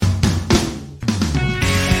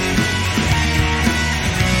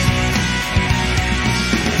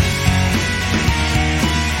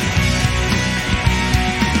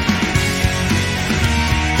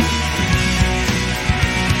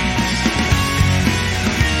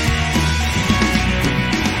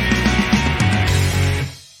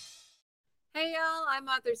I'm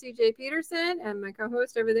author CJ Peterson, and my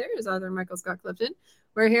co-host over there is author Michael Scott Clifton.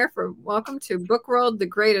 We're here for Welcome to Book World, The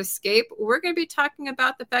Great Escape. We're going to be talking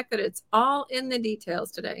about the fact that it's all in the details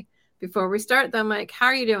today. Before we start, though, Mike, how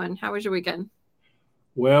are you doing? How was your weekend?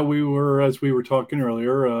 Well, as we were talking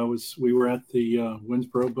earlier, we were at the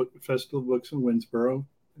Winnsboro Book Festival of Books in Winnsboro,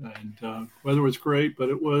 and weather was great, but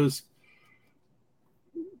it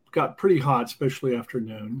got pretty hot, especially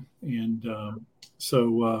afternoon. And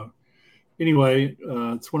anyway,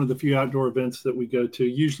 it's one of the few outdoor events that we go to.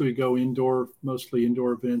 Usually we go indoor, mostly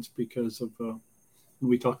indoor events because of, and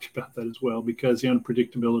we talked about that as well, because the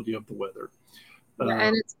unpredictability of the weather. Yeah,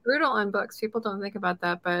 and it's brutal on books. People don't think about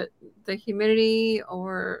that, but the humidity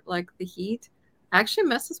or like the heat actually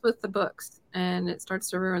messes with the books, and it starts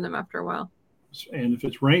to ruin them after a while. And if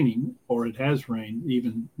it's raining or it has rained,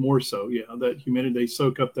 even more so, yeah, that humidity, they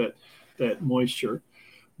soak up that moisture.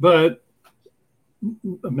 But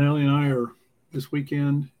Melanie and I are this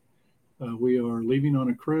weekend. We are leaving on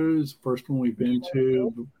a cruise. First one we've been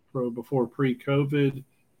to before pre-COVID.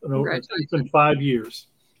 It's been 5 years.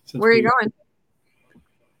 Where are you going?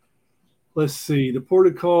 Let's see. The Port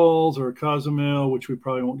of Calls or Cozumel, which we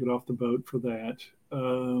probably won't get off the boat for that.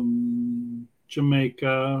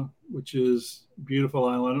 Jamaica, which is a beautiful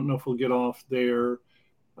island. I don't know if we'll get off there.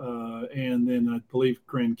 And then I believe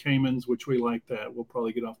Grand Caymans, which we like that. We'll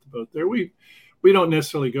probably get off the boat there. We don't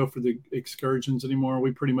necessarily go for the excursions anymore.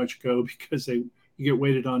 We pretty much go because you get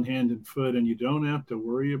weighted on hand and foot, and you don't have to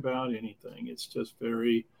worry about anything. It's just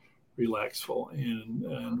very relaxful.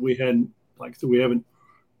 And we haven't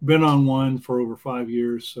been on one for over 5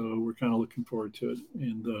 years, so we're kind of looking forward to it.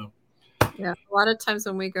 And yeah, a lot of times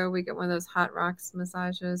when we go, we get one of those hot rocks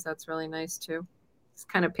massages. That's really nice too. Just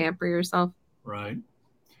kind of pamper yourself. Right.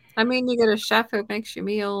 I mean, you get a chef who makes you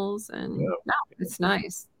meals, and no, it's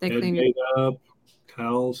nice. They clean it up.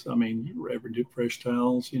 Towels. I mean, you ever do fresh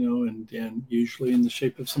towels, and usually in the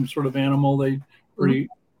shape of some sort of animal. They pretty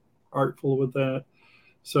artful with that.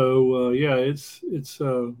 So it's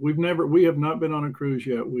we have not been on a cruise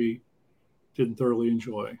yet. We didn't thoroughly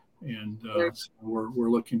enjoy, and so we're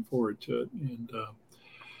looking forward to it.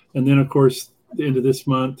 And then of course the end of this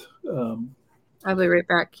month. I'll be right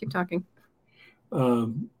back. Keep talking.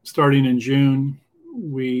 Starting in June,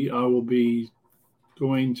 I will be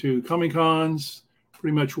going to Comic-Cons,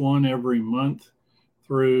 pretty much one every month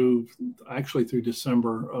through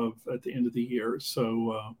December at the end of the year.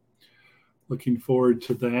 So looking forward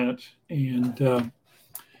to that. And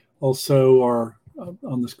also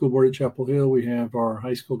on the school board at Chapel Hill, we have our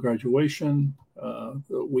high school graduation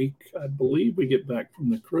the week, I believe we get back from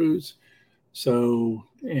the cruise. So,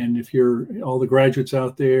 and if you're all the graduates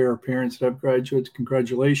out there, or parents that have graduates,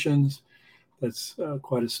 congratulations. That's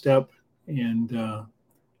quite a step. And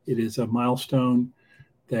it is a milestone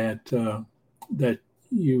that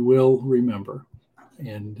you will remember.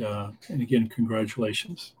 And again,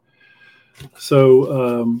 congratulations.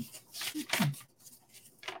 So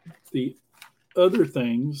the other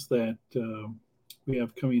things that we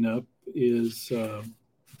have coming up is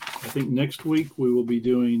I think next week we will be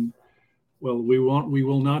doing. Well, we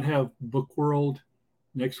will not have Book World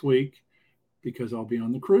next week because I'll be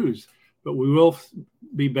on the cruise. But we will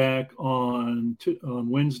be back on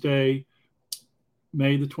Wednesday,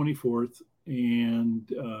 May the 24th,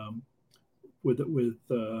 and with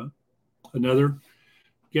another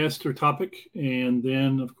guest or topic. And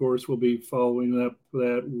then, of course, we'll be following up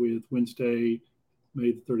that with Wednesday,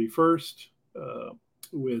 May the 31st,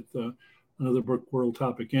 with another Book World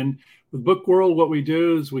topic. And with Book World, what we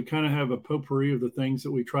do is we kind of have a potpourri of the things that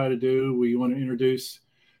we try to do. We want to introduce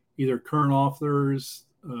either current authors,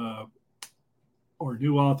 or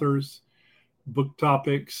new authors, book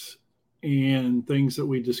topics, and things that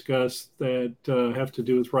we discuss that have to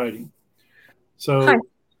do with writing. So hi.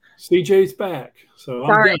 CJ's back. So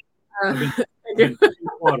sorry. I'm done.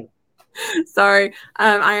 Water. Sorry.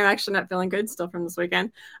 I am actually not feeling good still from this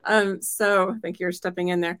weekend. So thank you for stepping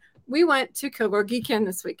in there. We went to Kilgore Geekend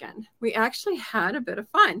this weekend. We actually had a bit of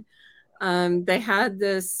fun. They had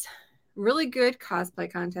this really good cosplay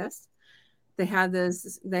contest. They had a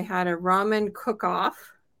ramen cook-off,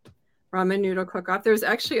 ramen noodle cook-off. There was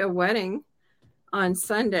actually a wedding on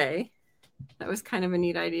Sunday. That was kind of a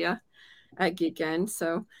neat idea at Geekend.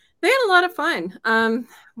 So they had a lot of fun.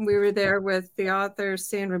 We were there with the author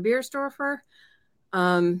Sandra Biersdorfer,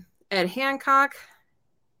 Ed Hancock,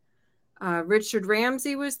 Richard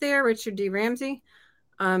Ramsey was there, Richard D. Ramsey.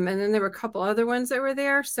 And then there were a couple other ones that were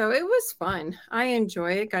there. So it was fun. I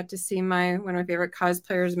enjoy it. Got to see one of my favorite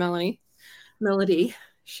cosplayers, Melody.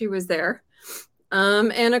 She was there.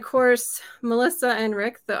 And of course, Melissa and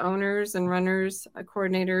Rick, the owners and runners,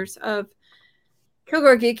 coordinators of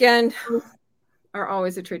Kilgore Geekend are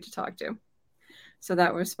always a treat to talk to. So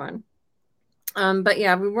that was fun. But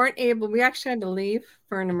yeah, we actually had to leave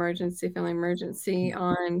for an family emergency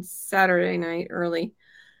on Saturday night early.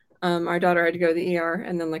 Our daughter had to go to the ER.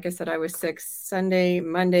 And then, like I said, I was sick Sunday,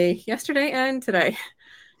 Monday, yesterday, and today.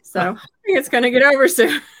 So I think it's going to get over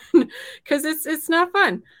soon because it's not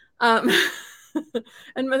fun.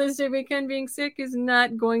 And Mother's Day weekend being sick is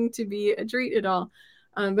not going to be a treat at all.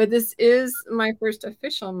 But this is my first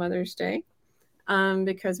official Mother's Day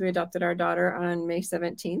because we adopted our daughter on May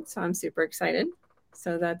 17th. So I'm super excited.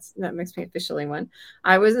 So that makes me officially one.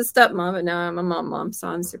 I was a stepmom, but now I'm a mom. So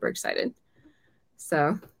I'm super excited.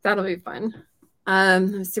 So that'll be fun.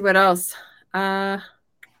 Let's see what else. It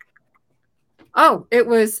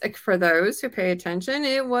was, for those who pay attention,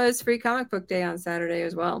 it was Free Comic Book Day on Saturday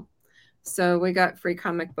as well. So we got free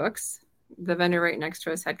comic books. The vendor right next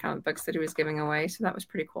to us had comic books that he was giving away. So that was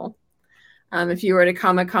pretty cool. If you were at a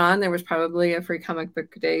Comic-Con, there was probably a free comic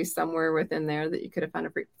book day somewhere within there that you could have found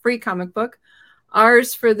a free comic book.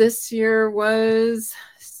 Ours for this year was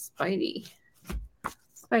Spider-Man.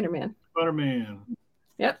 Spider-Man.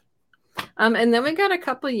 Yep. And then we got a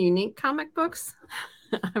couple of unique comic books.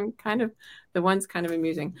 The one's kind of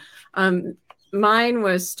amusing. Mine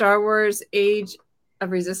was Star Wars Age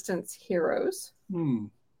of Resistance Heroes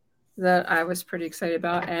that I was pretty excited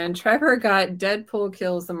about. And Trevor got Deadpool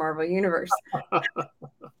Kills the Marvel Universe.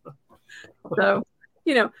 So,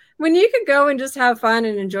 when you could go and just have fun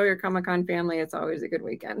and enjoy your Comic-Con family, it's always a good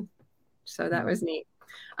weekend. So that was neat.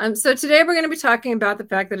 So today we're going to be talking about the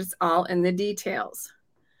fact that it's all in the details.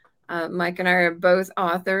 Mike and I are both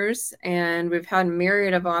authors, and we've had a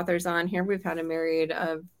myriad of authors on here. We've had a myriad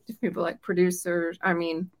of people like producers.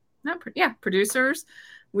 Producers.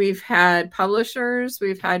 We've had publishers.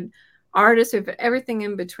 We've had artists. We've had everything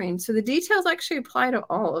in between. So the details actually apply to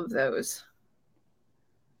all of those.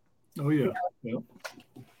 Oh, yeah. Yeah.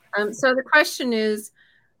 So the question is,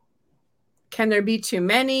 can there be too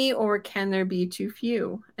many or can there be too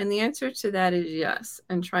few? And the answer to that is yes.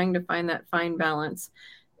 And trying to find that fine balance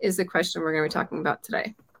is the question we're going to be talking about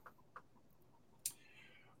today.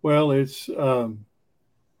 Well, it's the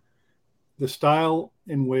style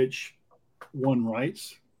in which one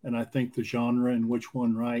writes, and I think the genre in which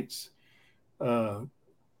one writes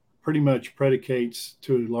pretty much predicates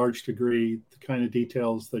to a large degree the kind of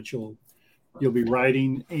details that you'll be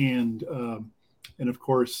writing, and of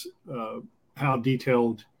course how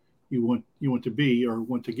detailed you want to be or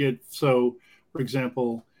want to get. So, for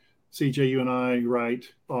example, CJ, you and I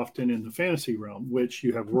write often in the fantasy realm, which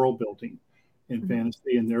you have world building in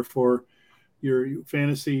fantasy, and therefore your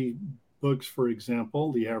fantasy books, for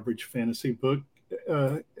example, the average fantasy book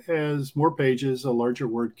has more pages, a larger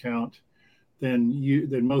word count than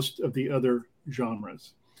most of the other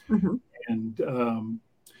genres. And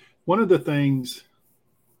one of the things,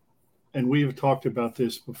 and we have talked about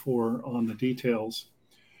this before on the details,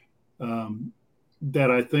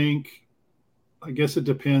 that I guess it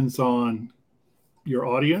depends on your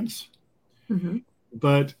audience,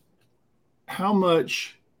 but how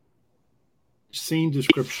much scene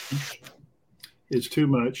description is too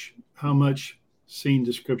much? How much scene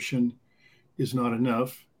description is not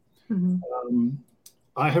enough?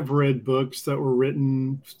 I have read books that were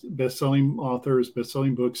written, best-selling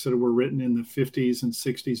books that were written in the 50s and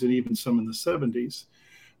 60s and even some in the 70s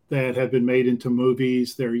that have been made into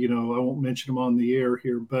movies. I won't mention them on the air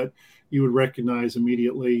here, but you would recognize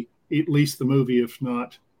immediately at least the movie, if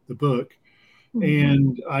not the book.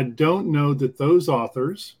 And I don't know that those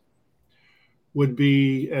authors would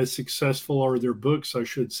be as successful, or their books, I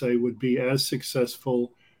should say, would be as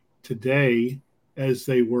successful today as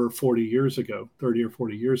they were 30 or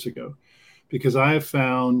 40 years ago. Because I have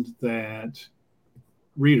found that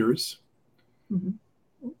readers, and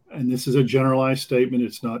this is a generalized statement,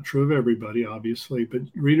 it's not true of everybody, obviously, but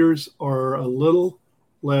readers are a little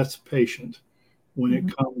less patient when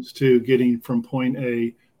it comes to getting from point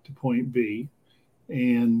A to point B.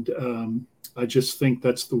 And I just think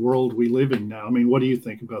that's the world we live in now. I mean, what do you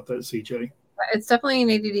think about that, CJ? It's definitely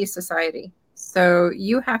an ADD society. So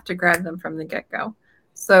you have to grab them from the get-go.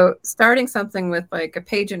 So starting something with like a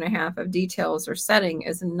page and a half of details or setting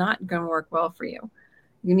is not going to work well for you.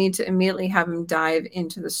 You need to immediately have them dive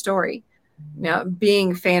into the story. Now,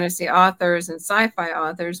 being fantasy authors and sci-fi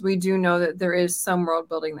authors, we do know that there is some world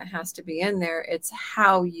building that has to be in there. It's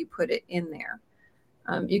how you put it in there.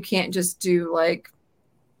 You can't just do like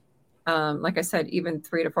I said, even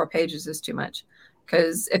 3 to 4 pages is too much.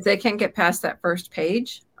 Because if they can't get past that first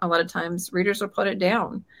page, a lot of times readers will put it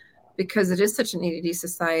down. because it is such an ADD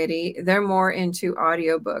society. They're more into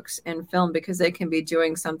audiobooks and film because they can be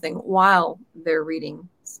doing something while they're reading,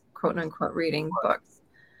 quote unquote, reading books.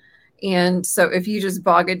 And so if you just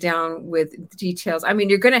bog it down with details, I mean,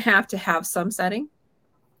 you're going to have some setting.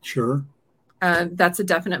 Sure. That's a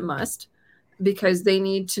definite must, because they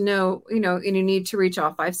need to know, and you need to reach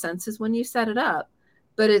all five senses when you set it up.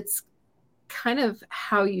 But it's kind of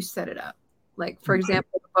how you set it up. Like, for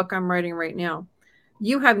example, the book I'm writing right now,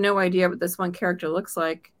 you have no idea what this one character looks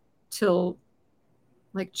like till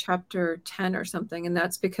like chapter 10 or something. And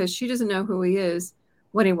that's because she doesn't know who he is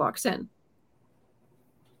when he walks in.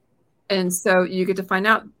 And so you get to find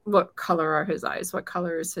out what color are his eyes, what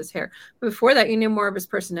color is his hair. But before that, you knew more of his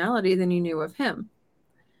personality than you knew of him.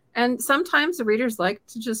 And sometimes the readers like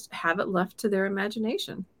to just have it left to their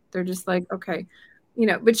imagination. They're just like, okay,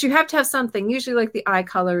 but you have to have something. Usually like the eye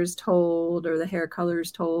color is told, or the hair color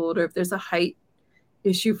is told, or if there's a height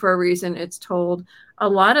issue for a reason, it's told. A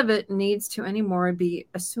lot of it needs to anymore be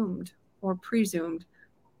assumed or presumed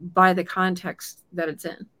by the context that it's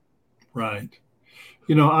in. Right.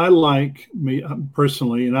 I like, me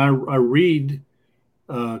personally, and I read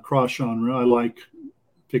cross genre. I like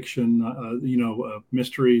fiction,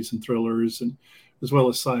 mysteries and thrillers, and as well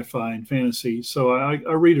as sci-fi and fantasy. So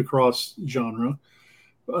I read across genre,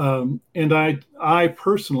 and I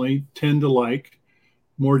personally tend to like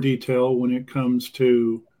more detail when it comes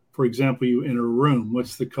to, for example, you enter a room.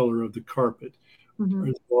 What's the color of the carpet? Mm-hmm.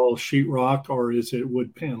 Is it all sheetrock or is it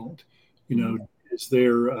wood paneled? Mm-hmm. Is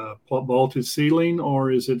there a vaulted ceiling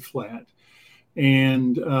or is it flat?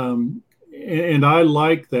 And I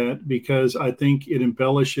like that because I think it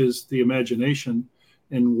embellishes the imagination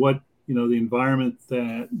and what, the environment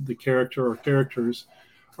that the character or characters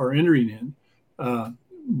are entering in.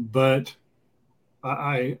 But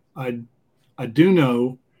I do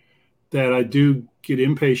know that I do get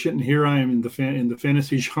impatient, and here I am in the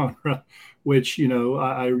fantasy genre, which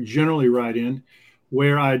I generally write in,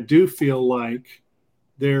 where I do feel like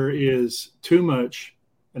there is too much.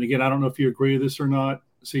 And again, I don't know if you agree with this or not,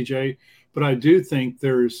 CJ, but I do think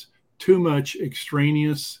there's too much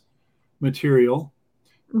extraneous material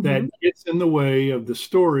that gets in the way of the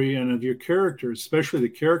story and of your characters, especially the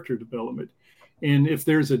character development. And if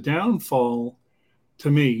there's a downfall,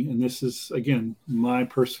 to me, and this is, again, my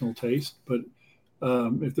personal taste, but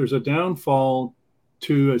if there's a downfall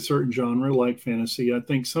to a certain genre like fantasy, I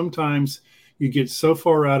think sometimes you get so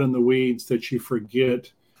far out in the weeds that you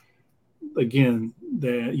forget, again,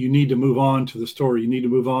 that you need to move on to the story. You need to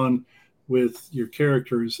move on with your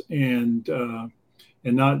characters and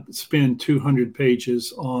not spend 200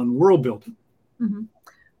 pages on world building. Mm-hmm.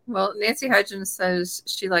 Well, Nancy Hudgens says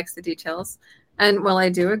she likes the details. And while I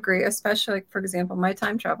do agree, especially, like, for example, my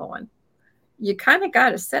time travel one, you kind of got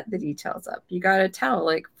to set the details up. You got to tell,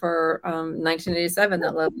 like for 1987,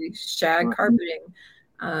 that lovely shag carpeting,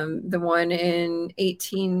 the one in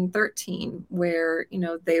 1813, where,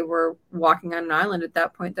 they were walking on an island at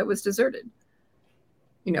that point that was deserted,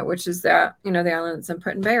 which is that, the island that's in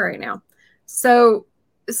Put-in Bay right now. So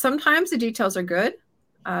sometimes the details are good.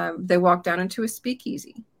 They walk down into a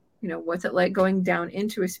speakeasy. What's it like going down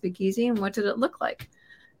into a speakeasy, and what did it look like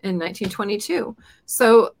in 1922?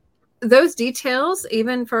 So those details,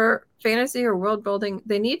 even for fantasy or world building,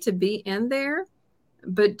 they need to be in there,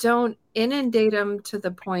 but don't inundate them to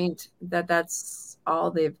the point that that's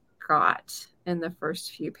all they've got in the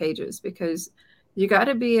first few pages, because you got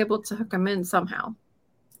to be able to hook them in somehow.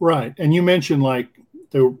 Right. And you mentioned like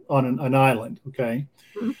they're on an island. Okay.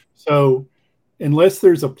 Mm-hmm. So unless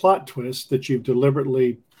there's a plot twist that you've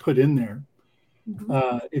deliberately put in there,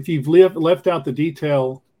 if you've left out the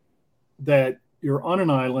detail that you're on an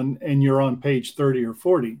island and you're on page 30 or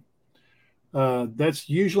 40, that's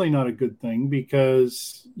usually not a good thing,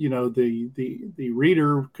 because the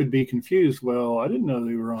reader could be confused. Well, I didn't know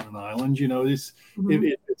they were on an island. If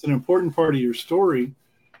it's an important part of your story,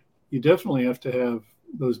 you definitely have to have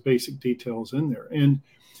those basic details in there. And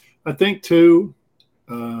I think too,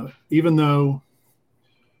 even though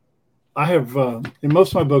I have in most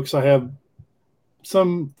of my books, I have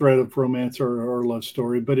some thread of romance or love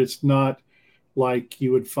story, but it's not like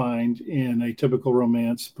you would find in a typical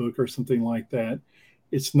romance book or something like that.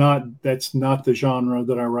 That's not the genre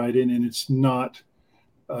that I write in, and it's not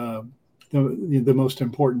the most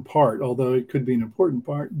important part, although it could be an important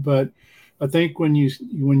part. But I think when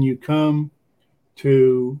you come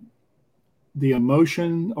to the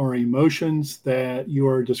emotion or emotions that you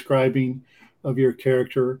are describing of your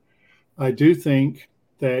character, I do think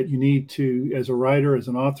that you need to, as a writer, as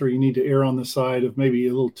an author, you need to err on the side of maybe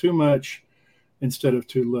a little too much instead of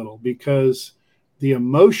too little, because the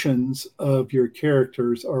emotions of your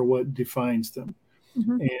characters are what defines them.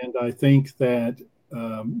 Mm-hmm. And I think that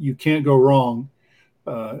you can't go wrong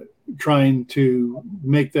trying to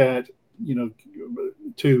make that,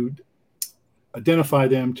 to identify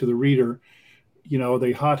them to the reader. Are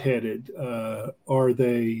they hot-headed? Are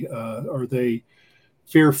they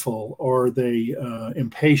fearful? Are they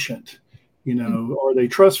impatient? Are they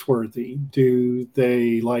trustworthy? Do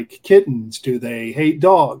they like kittens? Do they hate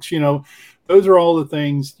dogs? Those are all the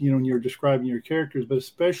things, when you're describing your characters, but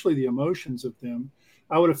especially the emotions of them.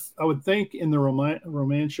 I would think in the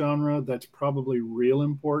romance genre, that's probably real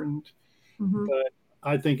important, Mm-hmm. but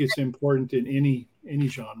I think it's important in any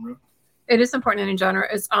genre. It is important in any genre.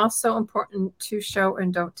 It's also important to show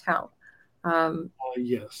and don't tell.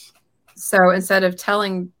 Yes. So instead of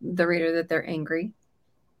telling the reader that they're angry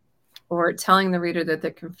or telling the reader that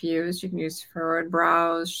they're confused, you can use furrowed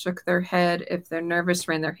brows, shook their head. If they're nervous,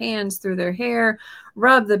 ran their hands through their hair,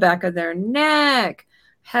 rub the back of their neck,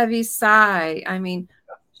 heavy sigh. I mean,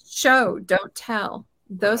 show, don't tell.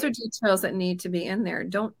 Those are details that need to be in there.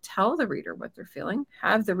 Don't tell the reader what they're feeling.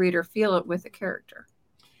 Have the reader feel it with the character.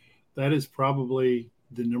 That is probably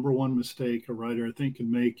the number one mistake a writer, I think,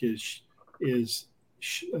 can make is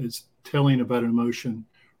telling about an emotion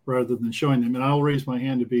rather than showing them. And I'll raise my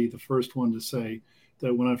hand to be the first one to say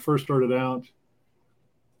that when I first started out,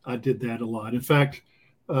 I did that a lot. In fact,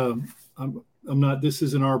 I'm not. This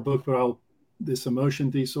isn't our book, but this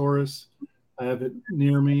Emotion Thesaurus. I have it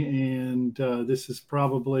near me, and this is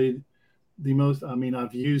probably the most. I mean,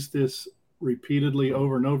 I've used this repeatedly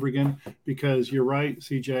over and over again because you're right,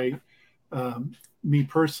 CJ. Me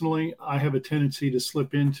personally, I have a tendency to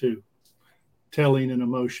slip into telling an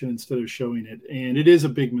emotion instead of showing it, and it is a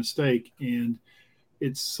big mistake, and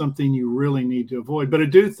it's something you really need to avoid. But I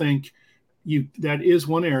do think that is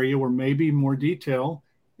one area where maybe more detail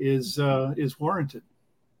is warranted.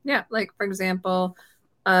 Yeah, like for example,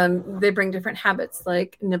 they bring different habits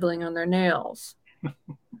like nibbling on their nails,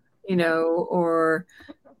 or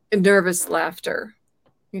nervous laughter,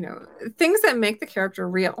 things that make the character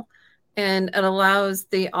real. And it allows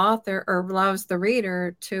the author or allows the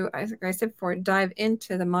reader to, as I said before, dive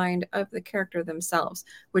into the mind of the character themselves,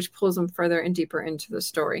 which pulls them further and deeper into the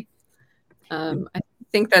story. I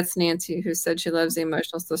think that's Nancy who said she loves the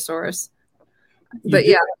Emotional Thesaurus. But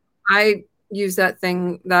yeah, I use that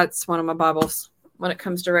thing. That's one of my Bibles when it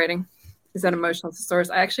comes to writing, is that Emotional Thesaurus.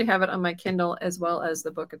 I actually have it on my Kindle as well as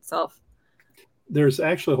the book itself. There's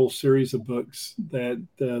actually a whole series of books that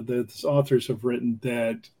the authors have written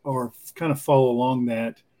that are kind of follow along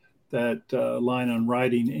that line on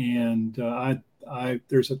writing. And I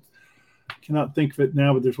cannot think of it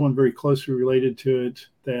now, but there's one very closely related to it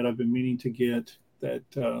that I've been meaning to get. That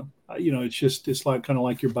it's like kind of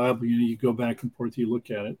like your Bible. You go back and forth, you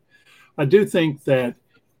look at it. I do think that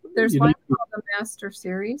there's one called the Master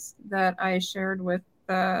Series that I shared with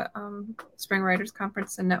the Spring Writers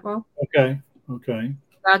Conference in Netwo. Okay.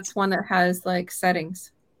 That's one that has like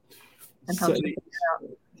settings and helps you figure it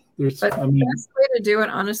out. But the best way to do it,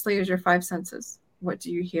 honestly, is your five senses. What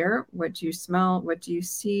do you hear? What do you smell? What do you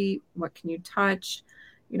see? What can you touch?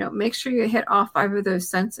 Make sure you hit all five of those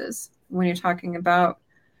senses when you're talking about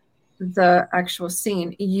the actual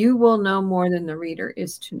scene. You will know more than the reader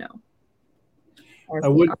is to know.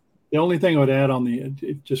 The only thing I would add on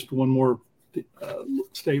just one more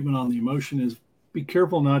statement on the emotion is be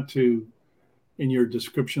careful not to, in your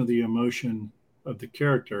description of the emotion of the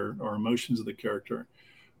character or emotions of the character,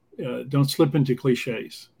 don't slip into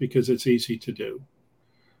cliches because it's easy to do.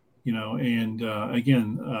 And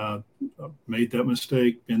again, made that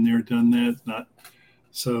mistake, been there, done that. Not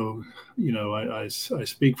so. I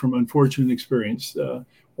speak from unfortunate experience.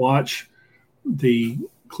 Watch the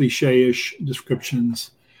cliche-ish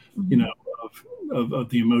descriptions, of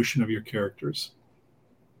the emotion of your characters.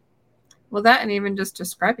 Well, that and even just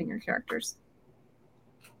describing your characters.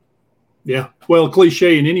 Yeah, well,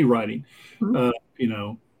 cliche in any writing.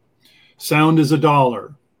 Mm-hmm. Sound is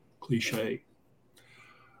 $1, cliche.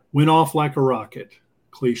 Went off like a rocket,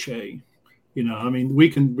 cliche.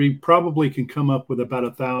 We probably can come up with about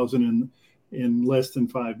 1,000 in less than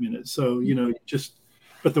 5 minutes. So,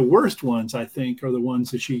 but the worst ones, I think, are the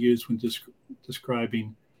ones that you use when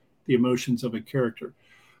describing the emotions of a character.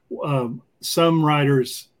 Some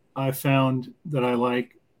writers I found that I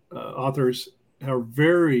like, authors are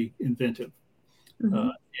very inventive, mm-hmm.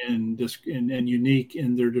 and unique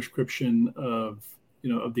in their description of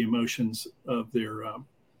the emotions of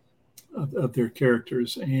their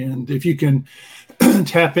characters. And if you can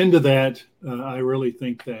tap into that, I really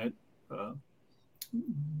think that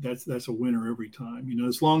that's a winner every time.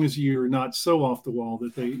 As long as you're not so off the wall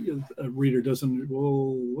that a reader doesn't,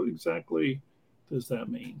 well, what exactly does that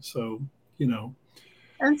mean? So,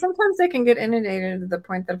 And sometimes they can get inundated to the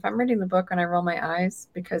point that if I'm reading the book and I roll my eyes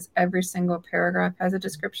because every single paragraph has a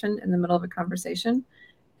description in the middle of a conversation,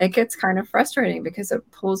 it gets kind of frustrating because it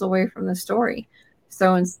pulls away from the story.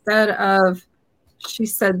 So instead of she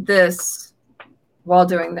said this while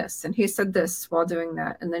doing this, and he said this while doing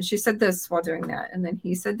that, and then she said this while doing that, and then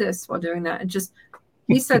he said this while doing that, and just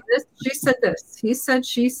he said this, she said this, he said,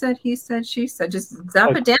 she said, he said, she said, just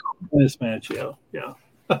zap it down. Mismatch, yeah.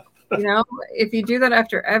 If you do that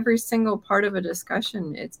after every single part of a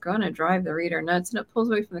discussion, it's going to drive the reader nuts, and it pulls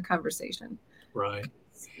away from the conversation. Right.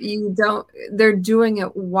 They're doing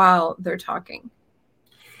it while they're talking.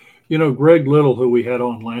 Greg Little, who we had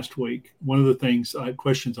on last week, one of the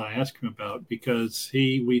questions I asked him about, because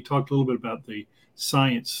we talked a little bit about the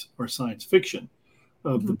science or science fiction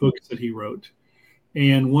of the books that he wrote.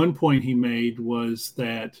 And one point he made was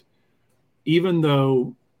that even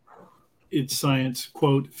though it's science,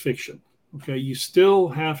 quote, fiction, okay, you still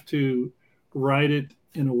have to write it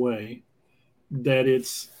in a way that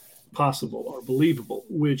it's possible or believable,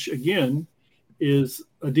 which again is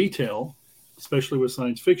a detail, especially with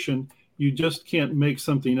science fiction. You just can't make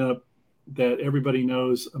something up that everybody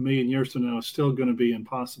knows a million years from now is still going to be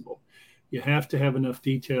impossible. You have to have enough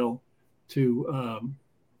detail you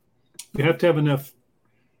have to have enough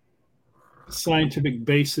scientific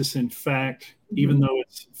basis in fact, even though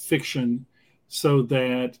it's fiction, so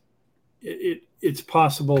that it's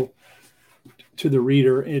possible to the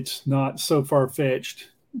reader. It's not so far-fetched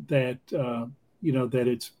that that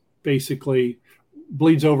it's basically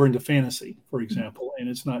bleeds over into fantasy, for example, and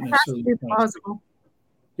it's not necessarily plausible.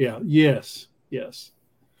 Yeah. Yes. Yep.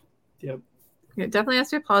 It definitely has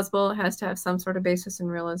to be plausible. It has to have some sort of basis in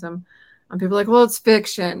realism. People are like, well, it's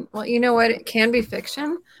fiction. Well, you know what? It can be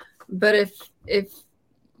fiction, but if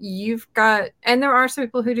you've got, and there are some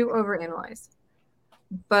people who do overanalyze,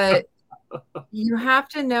 but you have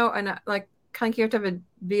to know enough. Like, kind of, you have to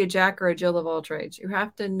be a Jack or a Jill of all trades. You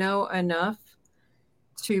have to know enough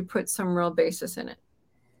to put some real basis in it.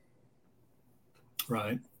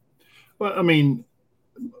 Right. Well, I mean,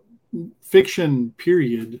 fiction,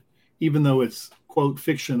 period, even though it's, quote,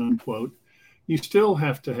 fiction, unquote, you still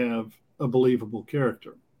have to have a believable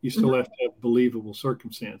character. You still have to have believable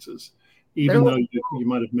circumstances, even though you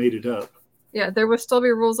might have made it up. Yeah, there will still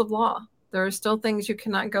be rules of law. There are still things you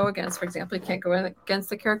cannot go against. For example, you can't go against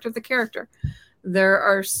the character of the character. There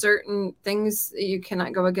are certain things you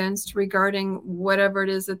cannot go against regarding whatever it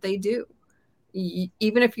is that they do.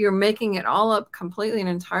 Even if you're making it all up completely and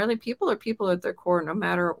entirely, people are people at their core, no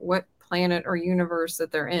matter what planet or universe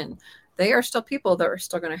that they're in. They are still people that are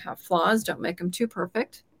still going to have flaws. Don't make them too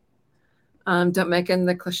perfect. Don't make him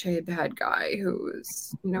the cliche bad guy who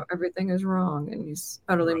is, everything is wrong and he's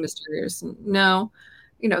utterly mysterious. No,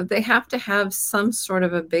 they have to have some sort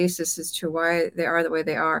of a basis as to why they are the way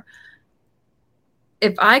they are.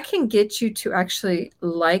 If I can get you to actually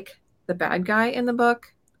like the bad guy in the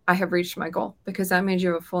book, I have reached my goal, because that means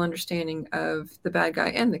you have a full understanding of the bad guy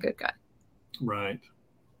and the good guy. Right.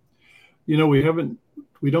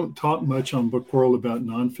 We don't talk much on Book World about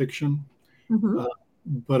nonfiction,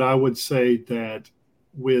 but I would say that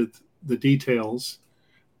with the details,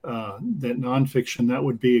 that nonfiction, that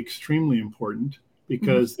would be extremely important,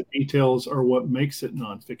 because the details are what makes it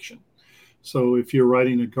nonfiction. So if you're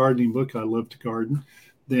writing a gardening book, I love to garden,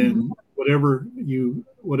 then whatever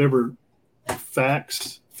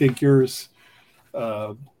facts, figures,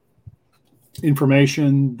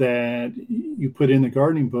 information that you put in the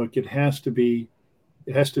gardening book, it has to be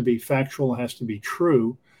factual, it has to be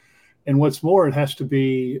true. And what's more, it has to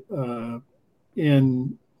be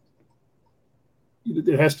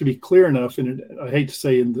it has to be clear enough, and I hate to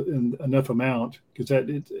say in enough amount, because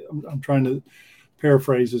I'm trying to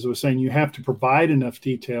paraphrase, as I was saying, you have to provide enough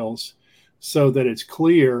details so that it's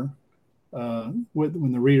clear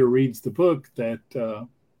when the reader reads the book that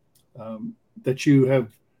you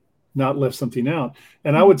have not left something out.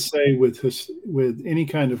 And I would say with any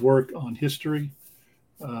kind of work on history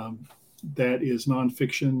that is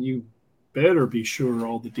nonfiction, you better be sure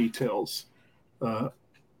all the details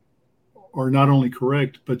are not only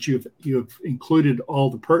correct, but you've included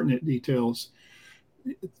all the pertinent details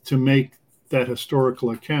to make that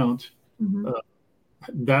historical account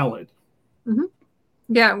valid.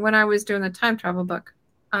 Yeah, when I was doing the time travel book,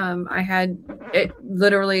 I had it,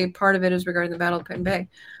 literally part of it is regarding the Battle of Put-in Bay.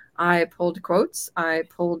 I pulled quotes, I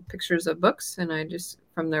pulled pictures of books, and I just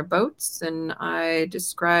from their boats, and I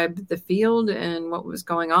described the field and what was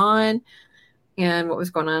going on. and what was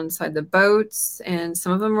going on inside the boats. And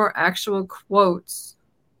some of them were actual quotes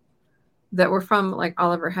that were from like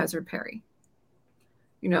Oliver Hazard Perry,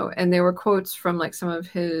 and they were quotes from like some of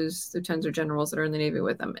his lieutenants or generals that are in the Navy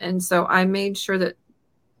with him. And so I made sure that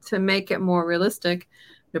to make it more realistic,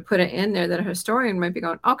 to put it in there that a historian might be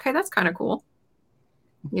going, okay, that's kind of cool.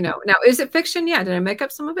 Now, is it fiction? Yeah. Did I make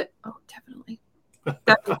up some of it? Oh, definitely.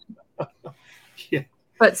 Yeah.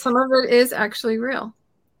 But some of it is actually real.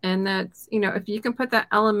 And that's, if you can put that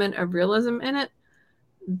element of realism in it,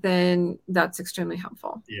 then that's extremely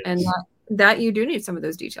helpful. Yes. And that you do need some of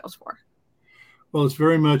those details for. Well, it's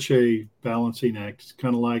very much a balancing act. It's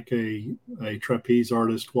kind of like a trapeze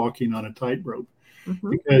artist walking on a tightrope,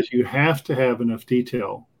 because you have to have enough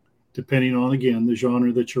detail, depending on, again, the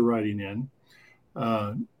genre that you're writing in,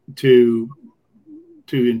 to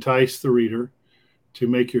entice the reader, to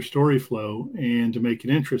make your story flow, and to make it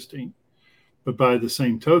interesting. But by the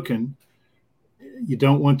same token, you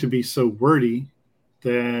don't want to be so wordy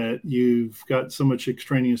that you've got so much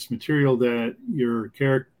extraneous material that your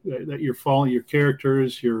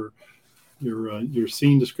characters, your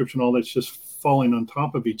scene description, all that's just falling on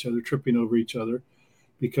top of each other, tripping over each other,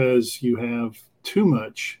 because you have too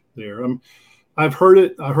much there. I've heard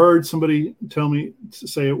it. I heard somebody tell me to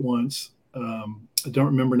say it once. I don't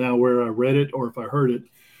remember now where I read it or if I heard it,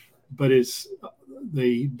 but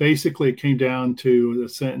basically it came down to the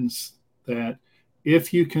sentence that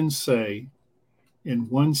if you can say in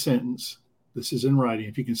one sentence, this is in writing,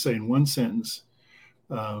 if you can say in one sentence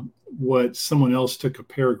what someone else took a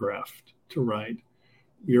paragraph to write,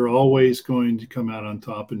 you're always going to come out on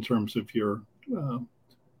top in terms of your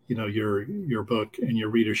book and your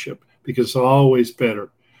readership, because it's always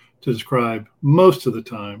better to describe most of the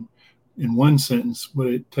time in one sentence what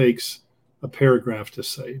it takes a paragraph to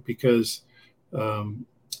say, because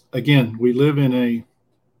again, we live in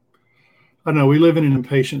an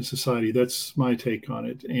impatient society. That's my take on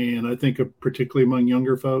it. And I think particularly among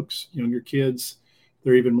younger folks, younger kids,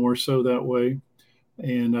 they're even more so that way.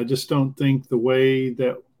 And I just don't think the way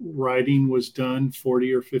that writing was done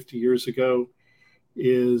 40 or 50 years ago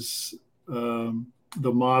is the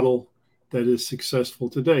model that is successful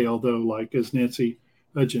today. Although, like as Nancy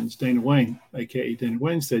Hudgens, Dana Wayne, aka Dana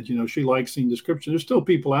Wayne, said, she likes scene description. There's still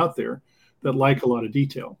people out there that like a lot of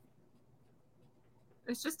detail.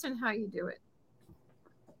 It's just in how you do it.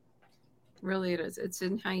 Really, it is. It's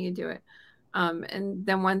in how you do it. And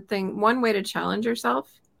then one way to challenge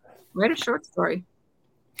yourself, write a short story.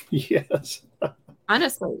 Yes.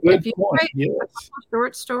 Honestly, Good if you point. write Yes.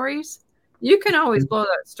 short stories, you can always blow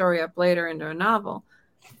that story up later into a novel.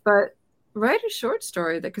 But write a short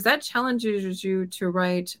story because that challenges you to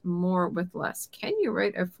write more with less. Can you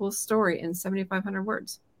write a full story in 7,500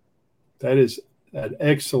 words? That is an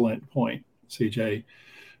excellent point, CJ.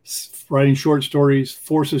 Writing short stories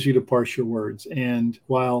forces you to parse your words. And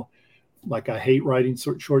while, like, I hate writing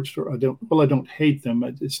short stories, I don't hate them.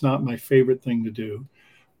 It's not my favorite thing to do.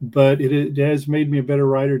 But it has made me a better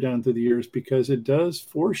writer down through the years, because it does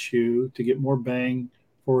force you to get more bang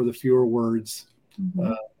for the fewer words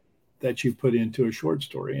that you put into a short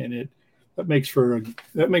story. And that makes for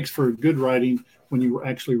good writing when you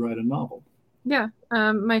actually write a novel. Yeah.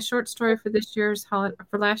 My short story for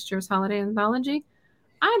last year's holiday anthology,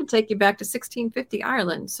 I had to take you back to 1650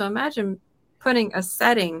 Ireland. So imagine putting a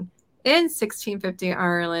setting in 1650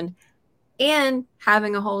 Ireland and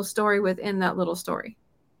having a whole story within that little story.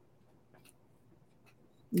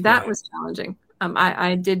 That was challenging.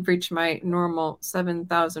 I did reach my normal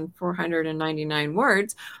 7,499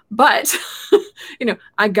 words, but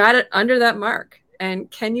I got it under that mark. And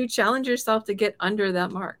can you challenge yourself to get under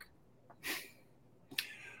that mark?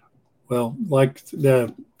 Well,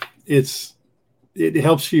 it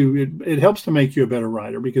helps you. It helps to make you a better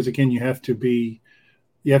writer, because again, you have to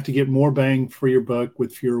get more bang for your buck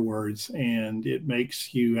with fewer words, and it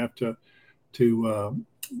makes you have to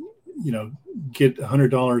get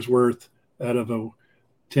 $100 worth out of a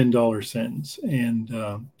 $10 sentence. And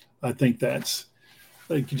I think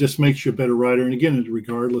it just makes you a better writer. And again,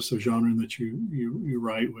 regardless of genre that you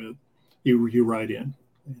write with, you write in.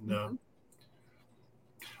 And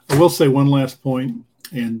I will say one last point,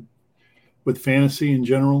 and with fantasy in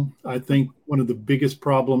general, I think one of the biggest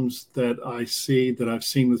problems that I've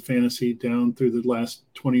seen with fantasy down through the last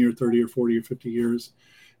 20 or 30 or 40 or 50 years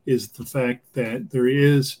is the fact that there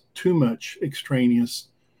is too much extraneous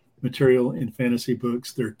material in fantasy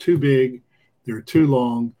books. They're too big, they're too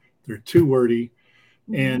long, they're too wordy.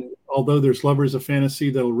 And although there's lovers of fantasy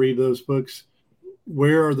that'll read those books,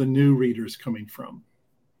 where are the new readers coming from?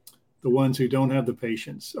 The ones who don't have the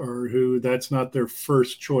patience, or who that's not their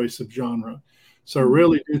first choice of genre. So I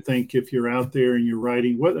really do think if you're out there and you're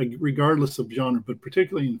writing, regardless of genre, but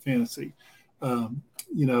particularly in fantasy,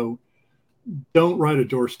 you know, don't write a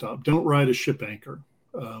doorstop. Don't write a ship anchor.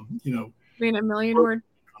 You know, Being a million word.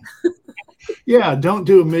 Yeah, don't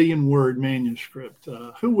do a 1,000,000-word manuscript.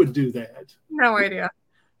 Who would do that? No idea.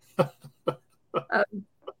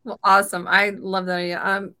 Well, awesome. I love that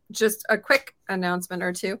idea. Just a quick announcement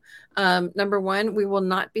or two. Number one, we will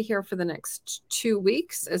not be here for the next 2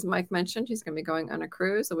 weeks. As Mike mentioned, he's going to be going on a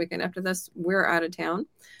cruise. The weekend after this, we're out of town.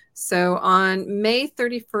 So on May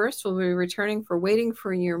 31st, we'll be returning for Waiting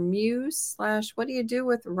for Your Muse / What Do You Do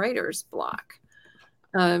with Writer's Block?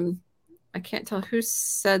 I can't tell who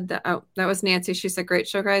said that. Oh, that was Nancy. She said, great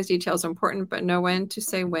show, guys. Details are important, but know when to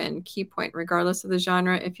say when. Key point, regardless of the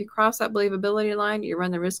genre. If you cross that believability line, you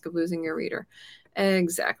run the risk of losing your reader.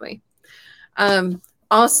 Exactly.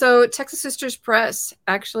 Also, Texas Sisters Press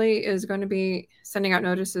actually is going to be sending out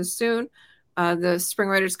notices soon. The Spring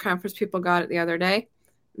Writers Conference people got it the other day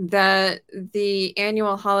that the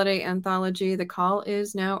annual holiday anthology, The Call,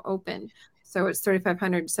 is now open. So it's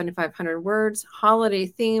 3,500 to 7,500 words, holiday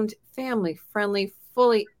themed, family friendly,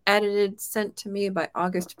 fully edited, sent to me by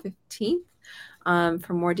August 15th.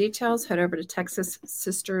 For more details, head over to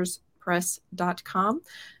TexasSistersPress.com.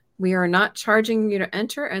 We are not charging you to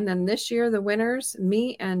enter. And then this year, the winners,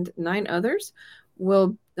 me and 9 others,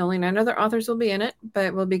 only 9 other authors will be in it,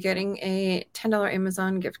 but we'll be getting a $10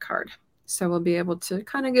 Amazon gift card. So we'll be able to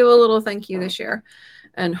kind of give a little thank you this year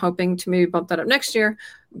and hoping to maybe bump that up next year.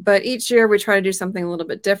 But each year we try to do something a little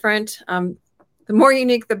bit different. The more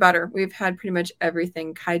unique, the better. We've had pretty much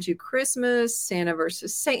everything. Kaiju Christmas, Santa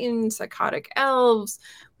versus Satan, Psychotic Elves.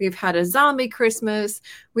 We've had a zombie Christmas.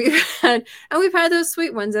 We've had those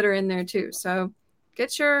sweet ones that are in there too. So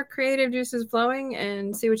get your creative juices flowing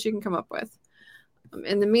and see what you can come up with.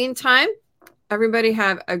 In the meantime, everybody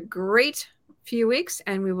have a great few weeks,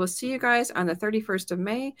 and we will see you guys on the 31st of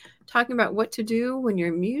May talking about what to do when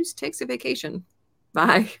your muse takes a vacation.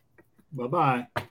 Bye. Bye-bye.